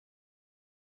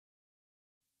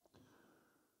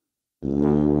Subtitles.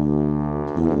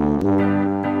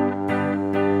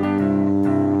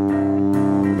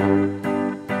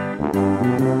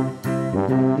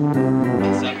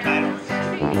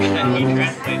 And he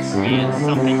translates Korean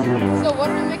something. So what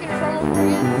are we making it from over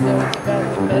again? So it's about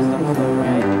the best of food,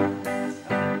 right?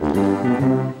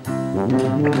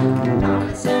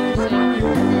 So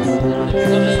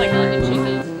just like onion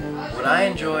chicken. What I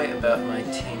enjoy about my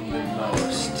team the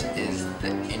most is the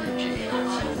energy,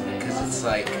 because it's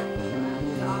like,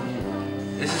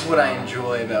 this is what I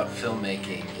enjoy about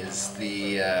filmmaking, is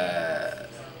the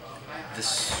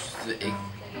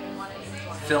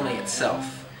filming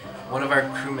itself. One of our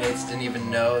crewmates didn't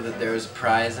even know that there was a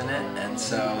prize in it, and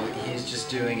so he's just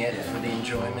doing it for the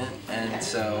enjoyment, and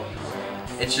so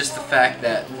it's just the fact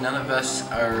that none of us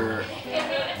are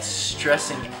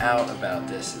stressing out about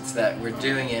this. It's that we're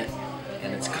doing it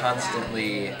and it's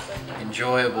constantly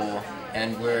enjoyable,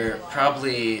 and we're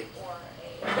probably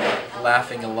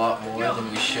laughing a lot more than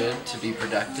we should to be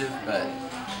productive, but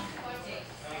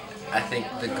I think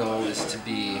the goal is to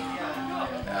be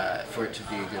for it to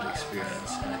be a good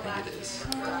experience, and I think it is.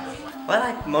 What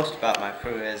I like most about my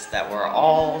crew is that we're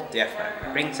all different.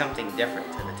 We bring something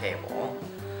different to the table.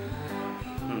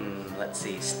 Let's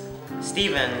see.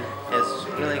 Steven is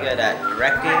really good at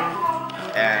directing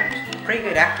and pretty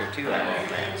good actor too, I will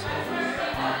admit.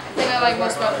 The thing I like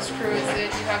most about this crew is that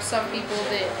you have some people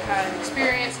that have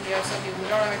experience and you have some people who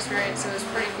don't have experience, so it's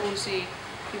pretty cool to see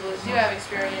people that do have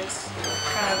experience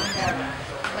kind of have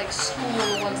like school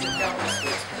the ones that don't. So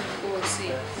it's pretty cool to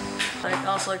see. I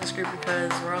also like this group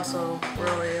because we're also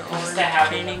really all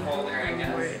entertaining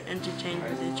and we're entertained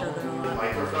with each other a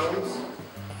lot.